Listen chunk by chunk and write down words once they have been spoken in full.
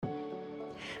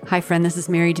Hi, friend. This is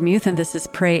Mary DeMuth, and this is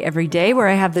Pray Every Day, where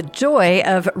I have the joy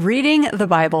of reading the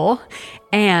Bible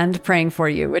and praying for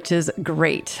you, which is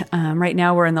great. Right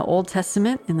now, we're in the Old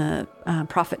Testament, in the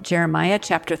prophet Jeremiah,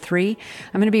 chapter 3.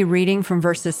 I'm going to be reading from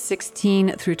verses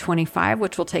 16 through 25,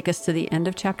 which will take us to the end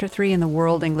of chapter 3 in the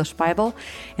World English Bible.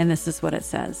 And this is what it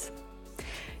says.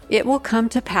 It will come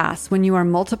to pass when you are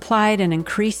multiplied and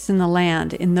increased in the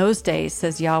land in those days,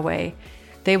 says Yahweh.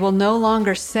 They will no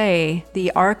longer say,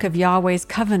 the ark of Yahweh's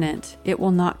covenant, it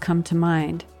will not come to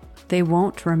mind. They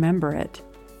won't remember it.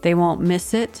 They won't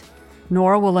miss it,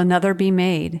 nor will another be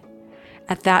made.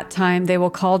 At that time they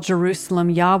will call Jerusalem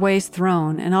Yahweh's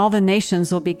throne, and all the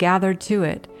nations will be gathered to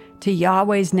it, to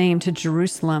Yahweh's name, to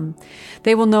Jerusalem.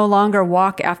 They will no longer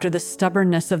walk after the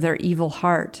stubbornness of their evil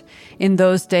heart. In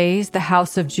those days, the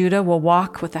house of Judah will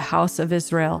walk with the house of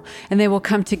Israel, and they will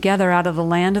come together out of the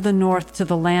land of the north to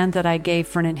the land that I gave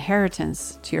for an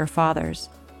inheritance to your fathers.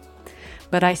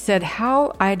 But I said,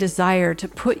 how I desire to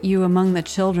put you among the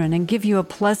children and give you a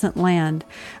pleasant land,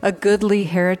 a goodly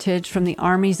heritage from the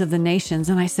armies of the nations.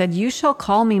 And I said, you shall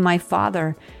call me my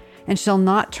father, and shall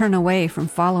not turn away from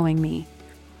following me.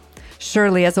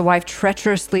 Surely as a wife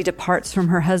treacherously departs from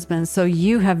her husband, so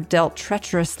you have dealt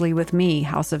treacherously with me,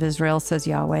 house of Israel, says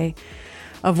Yahweh.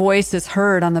 A voice is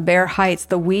heard on the bare heights,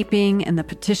 the weeping and the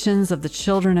petitions of the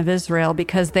children of Israel,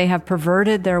 because they have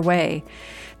perverted their way.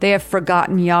 They have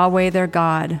forgotten Yahweh their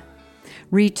God.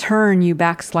 Return, you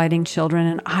backsliding children,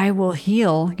 and I will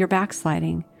heal your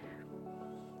backsliding.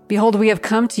 Behold, we have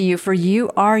come to you, for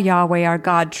you are Yahweh our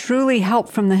God. Truly help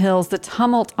from the hills, the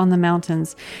tumult on the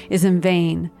mountains is in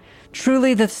vain.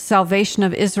 Truly the salvation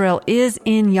of Israel is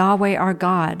in Yahweh our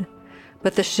God.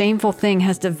 But the shameful thing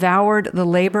has devoured the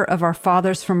labor of our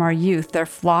fathers from our youth, their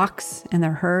flocks and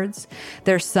their herds,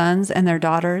 their sons and their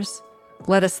daughters.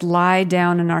 Let us lie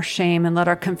down in our shame and let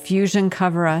our confusion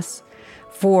cover us.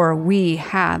 For we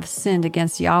have sinned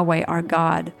against Yahweh our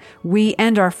God, we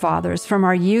and our fathers, from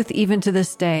our youth even to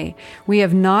this day. We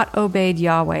have not obeyed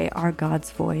Yahweh our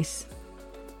God's voice.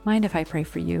 Mind if I pray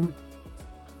for you?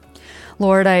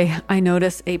 Lord, I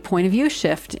notice a point of view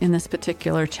shift in this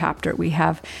particular chapter. We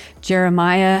have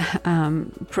Jeremiah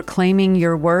proclaiming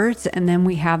your words, and then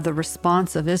we have the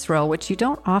response of Israel, which you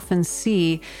don't often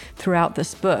see throughout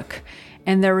this book.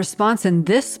 And their response in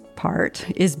this part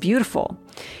is beautiful.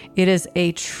 It is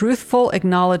a truthful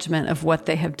acknowledgement of what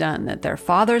they have done, that their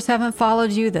fathers haven't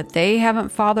followed you, that they haven't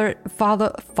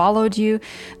followed you,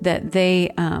 that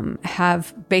they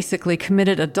have basically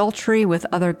committed adultery with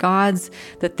other gods,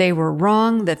 that they were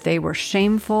wrong, that they were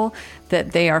shameful,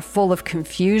 that they are full of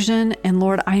confusion. And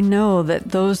Lord, I know that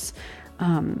those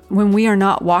when we are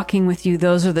not walking with you,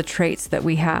 those are the traits that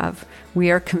we have. We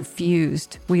are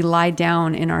confused. We lie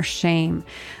down in our shame.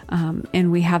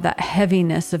 And we have that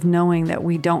heaviness of knowing that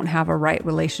we don't have a right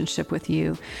relationship with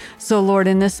you. So Lord,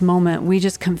 in this moment, we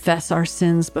just confess our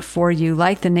sins before you,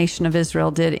 like the nation of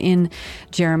Israel did in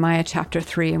Jeremiah chapter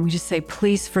 3. And we just say,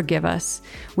 please forgive us.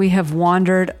 We have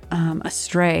wandered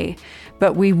astray,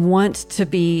 but we want to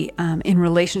be in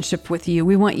relationship with you.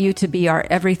 We want you to be our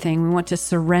everything. We want to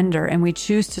surrender, and we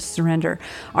choose to surrender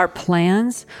our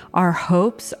plans, our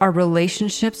hopes, our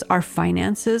relationships, our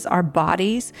finances, our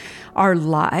bodies, our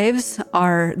lives,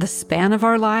 the span of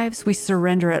our lives. We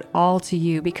surrender it all to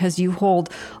you because you hold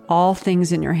all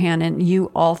things in your hand and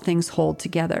you all things hold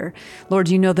together. Lord,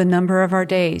 you know the number of our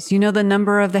days. You know the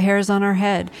number of the hairs on our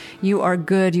head. You are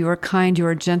good. You are kind. You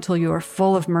are gentle. You are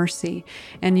full of mercy.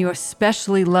 And you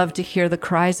especially love to hear the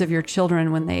cries of your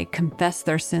children when they confess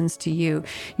their sins to you.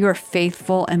 You are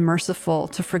faithful and merciful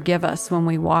to forgive us when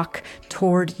we walk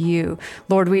toward you.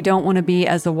 Lord, we don't want to be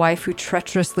as a wife who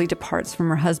treacherously departs from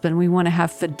her husband. We want to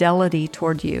have fidelity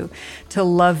toward you, to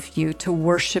love you, to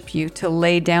worship you, to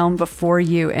lay down before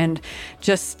you and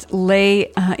just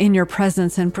lay in your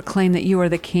presence and proclaim that you are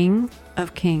the King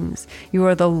of kings. You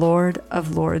are the Lord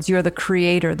of lords. You are the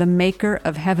creator, the maker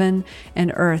of heaven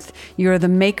and earth. You are the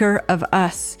maker of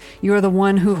us. You are the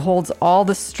one who holds all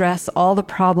the stress, all the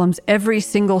problems, every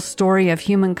single story of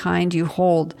humankind you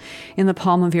hold in the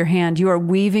palm of your hand. You are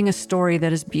weaving a story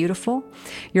that is beautiful.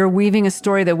 You're weaving a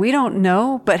story that we don't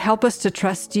know, but help us to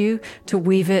trust you to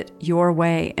weave it your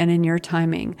way and in your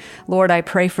timing. Lord, I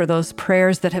pray for those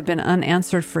prayers that have been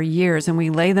unanswered for years, and we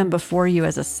lay them before you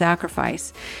as a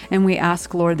sacrifice. And we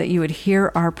ask, Lord, that you would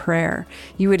hear our prayer.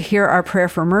 You would hear our prayer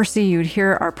for mercy. You would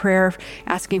hear our prayer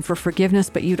asking for forgiveness,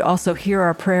 but you'd also hear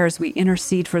our prayer as we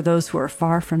intercede for those who are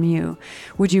far from you.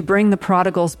 Would you bring the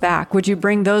prodigals back? Would you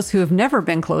bring those who have never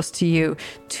been close to you,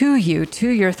 to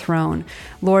your throne?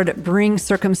 Lord, bring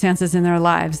circumstances in their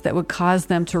lives that would cause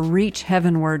them to reach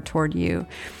heavenward toward you.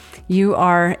 You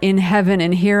are in heaven,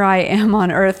 and here I am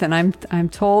on earth, and I'm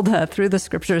told through the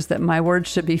scriptures that my words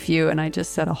should be few, and I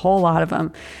just said a whole lot of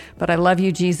them. But I love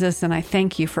you, Jesus, and I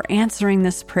thank you for answering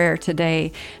this prayer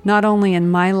today, not only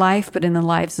in my life, but in the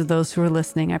lives of those who are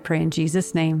listening. I pray in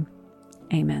Jesus' name.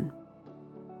 Amen.